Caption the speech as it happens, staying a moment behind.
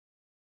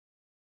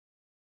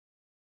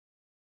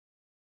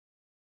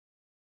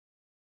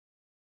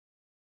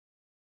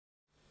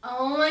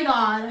Oh my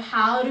god,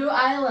 how do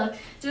I look?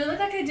 Do I look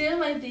like I do in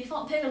my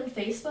default pic on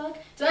Facebook?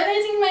 Do I have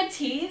anything in my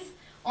teeth?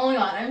 Oh my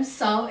god, I'm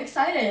so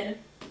excited.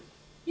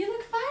 You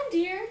look fine,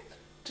 dear.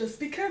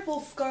 Just be careful,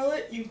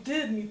 Scarlett. You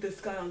did meet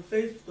this guy on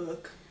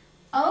Facebook.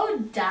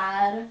 Oh,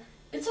 Dad.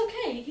 It's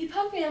okay. He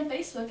poked me on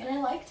Facebook and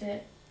I liked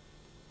it.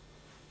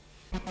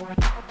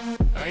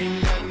 I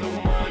ain't got no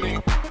money.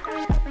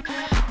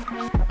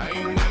 I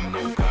ain't got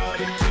no car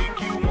to take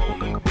you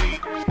on a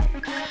date.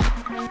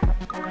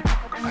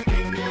 I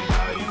can't even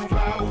buy you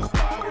flowers.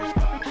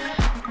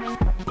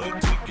 But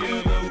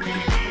together we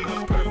be the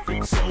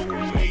perfect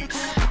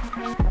soulmates.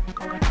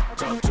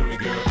 Talk to me,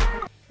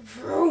 girl.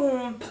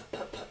 Vroom.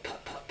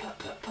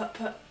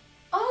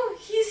 Oh,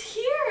 he's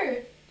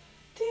here.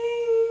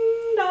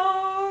 Ding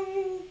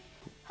dong.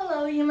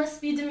 Hello, you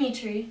must be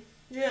Dimitri.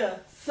 Yeah.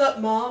 Sup,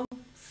 Mom?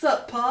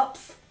 Sup,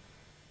 Pops?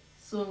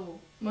 So,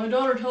 my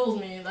daughter tells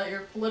me that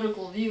your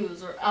political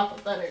views are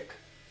apathetic.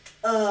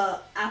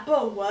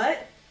 Appa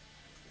what?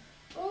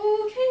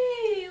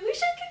 Okay, we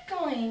should get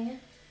going.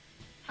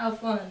 Have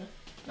fun.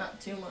 Not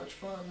too much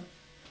fun.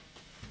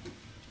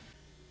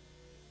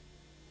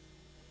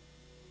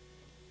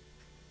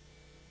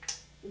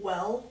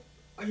 Well,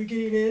 are you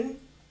getting in?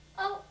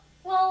 Oh,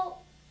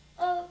 well,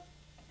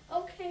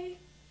 okay.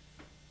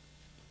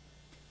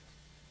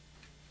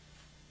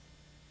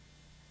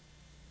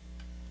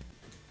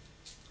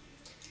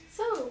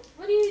 So,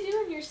 what do you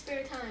do in your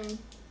spare time?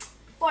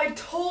 If I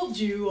told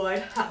you, I'd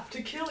have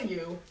to kill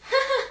you.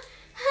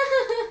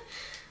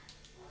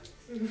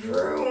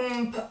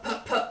 Vroom.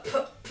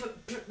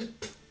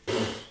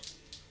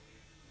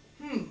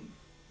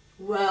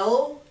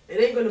 Well, it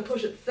ain't gonna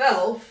push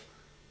itself.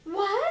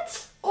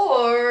 What?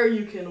 Or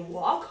you can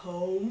walk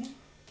home.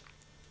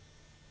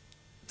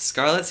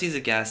 Scarlett sees a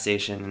gas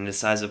station and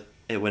decides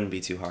it wouldn't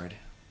be too hard.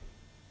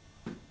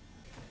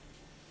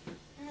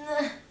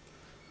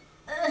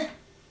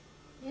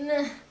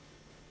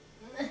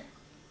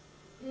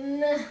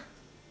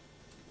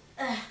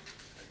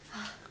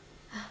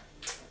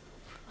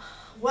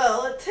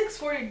 Well, it takes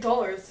 $40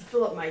 to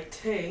fill up my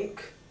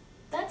tank.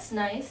 That's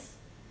nice.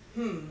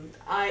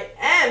 I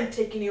am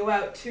taking you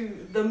out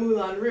to the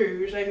Moulin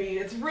Rouge. I mean,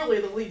 it's really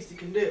the least you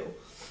can do.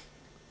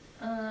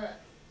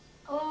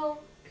 Well,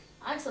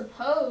 I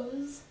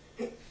suppose.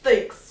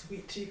 Thanks,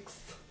 sweet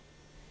cheeks.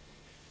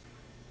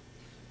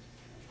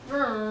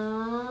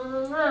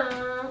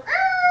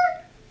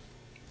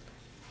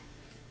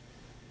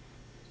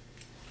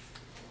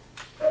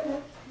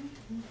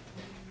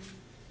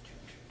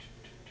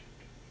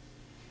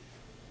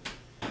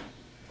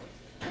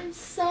 I'm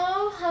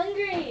so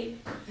hungry.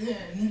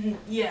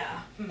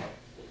 Yeah.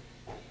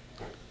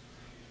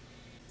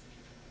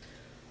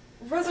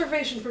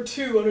 Reservation for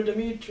 2 under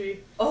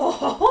Dimitri.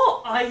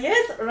 Oh,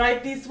 yes,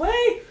 right this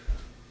way.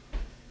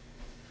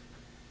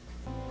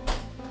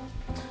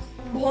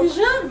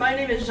 Bonjour, my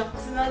name is Jacques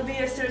and I'll be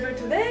your server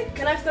today.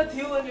 Can I start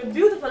you and your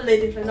beautiful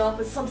lady friend off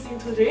with something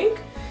to drink?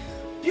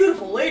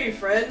 Beautiful lady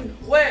friend?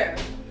 Where?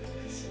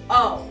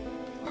 Oh,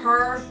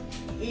 her?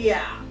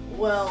 Yeah.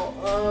 Well,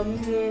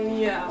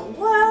 yeah.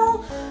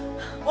 Well,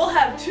 we'll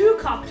have 2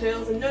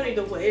 cocktails and no need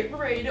to wait. We're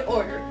ready to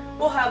order.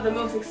 We'll have the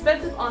most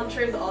expensive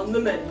entrees on the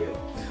menu.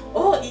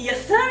 Oh,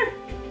 yes, sir.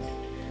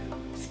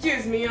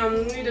 Excuse me,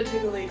 need to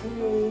take a leak.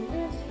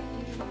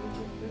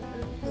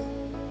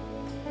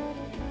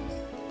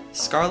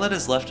 Scarlett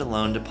is left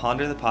alone to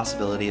ponder the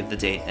possibility of the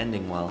date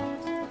ending well.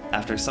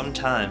 After some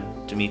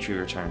time, Dimitri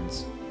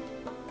returns.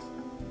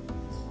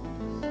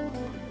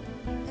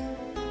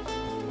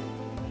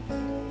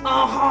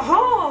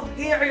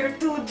 Here are your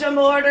 2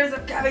 jumbo orders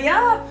of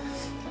caviar,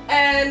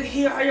 and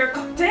here are your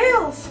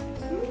cocktails.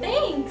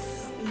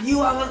 Thanks. You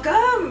are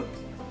welcome.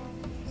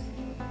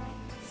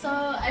 So,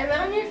 I read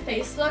on your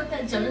Facebook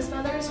that Jonas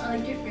Brothers are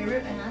like your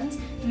favorite band.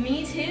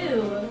 Me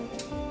too.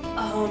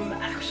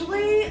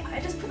 Actually, I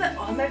just put that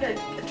on there to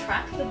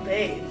attract the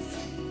babes.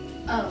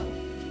 Oh,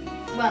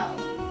 well.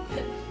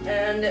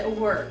 And it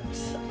worked,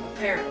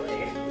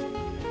 apparently.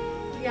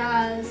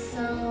 Yeah,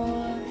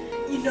 so...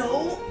 You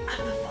know, out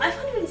of the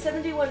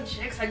 571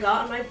 chicks I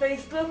got on my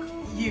Facebook,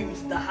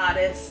 you's the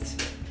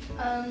hottest.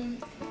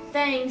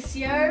 Thanks.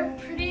 You're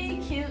pretty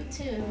cute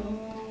too.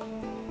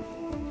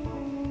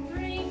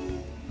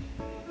 Ring.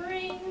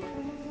 Ring.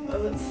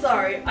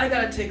 Sorry, I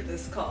gotta take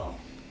this call.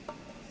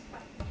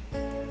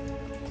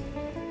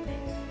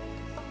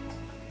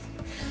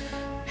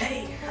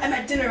 Hey, I'm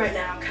at dinner right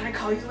now. Can I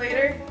call you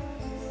later?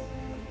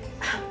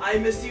 I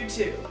miss you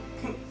too.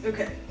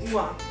 Okay,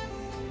 mwah.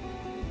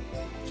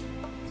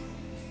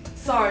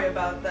 Sorry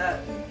about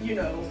that. You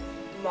know,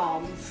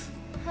 moms.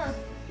 Huh.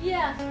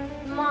 Yeah,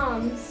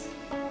 moms.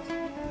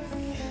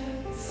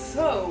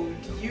 So,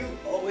 do you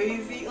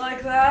always eat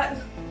like that?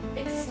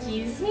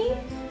 Excuse me?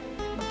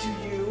 Do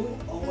you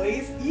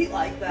always eat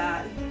like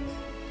that?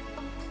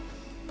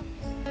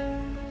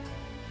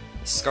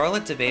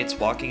 Scarlett debates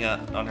walking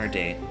out on her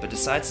date, but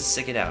decides to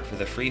stick it out for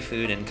the free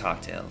food and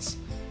cocktails.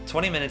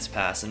 20 minutes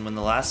pass, and when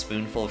the last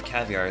spoonful of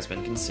caviar has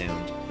been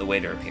consumed, the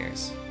waiter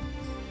appears.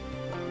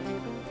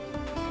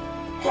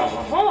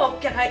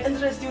 Can I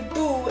interest you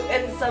too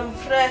in some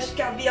fresh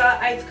caviar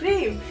ice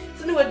cream?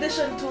 It's a new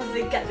addition to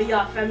the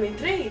caviar family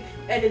tree,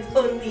 and it's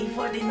only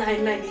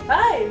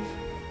 $49.95.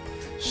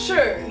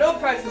 Sure, no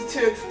price is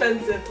too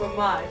expensive for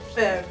my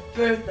fair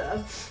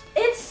Bertha.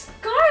 It's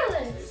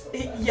Scarlett's!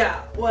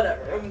 Yeah,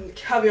 whatever.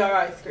 Caviar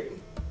ice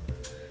cream.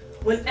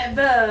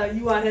 Whenever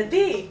you are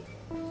ready.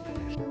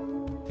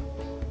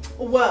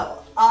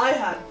 Well, I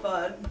had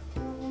fun.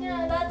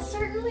 Yeah, that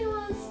certainly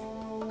was,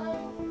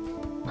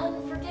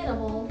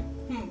 unforgettable.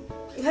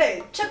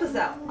 Hey, check this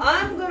out.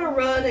 I'm gonna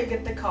run and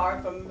get the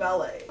car from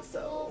valet,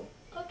 so...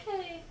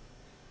 Okay.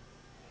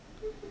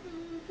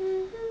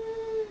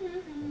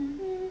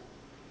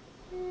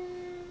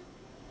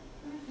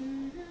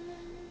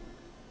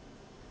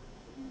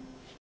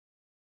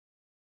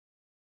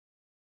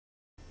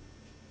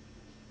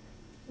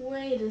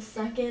 Wait a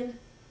second.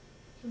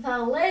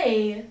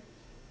 Valet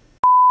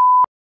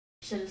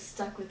should have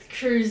stuck with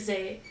cruise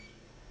date.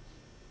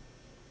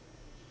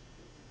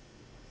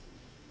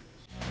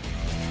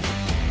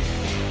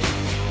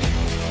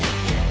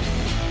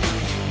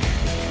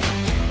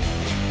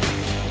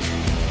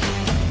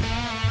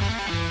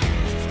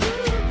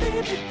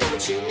 Baby,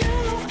 don't you know?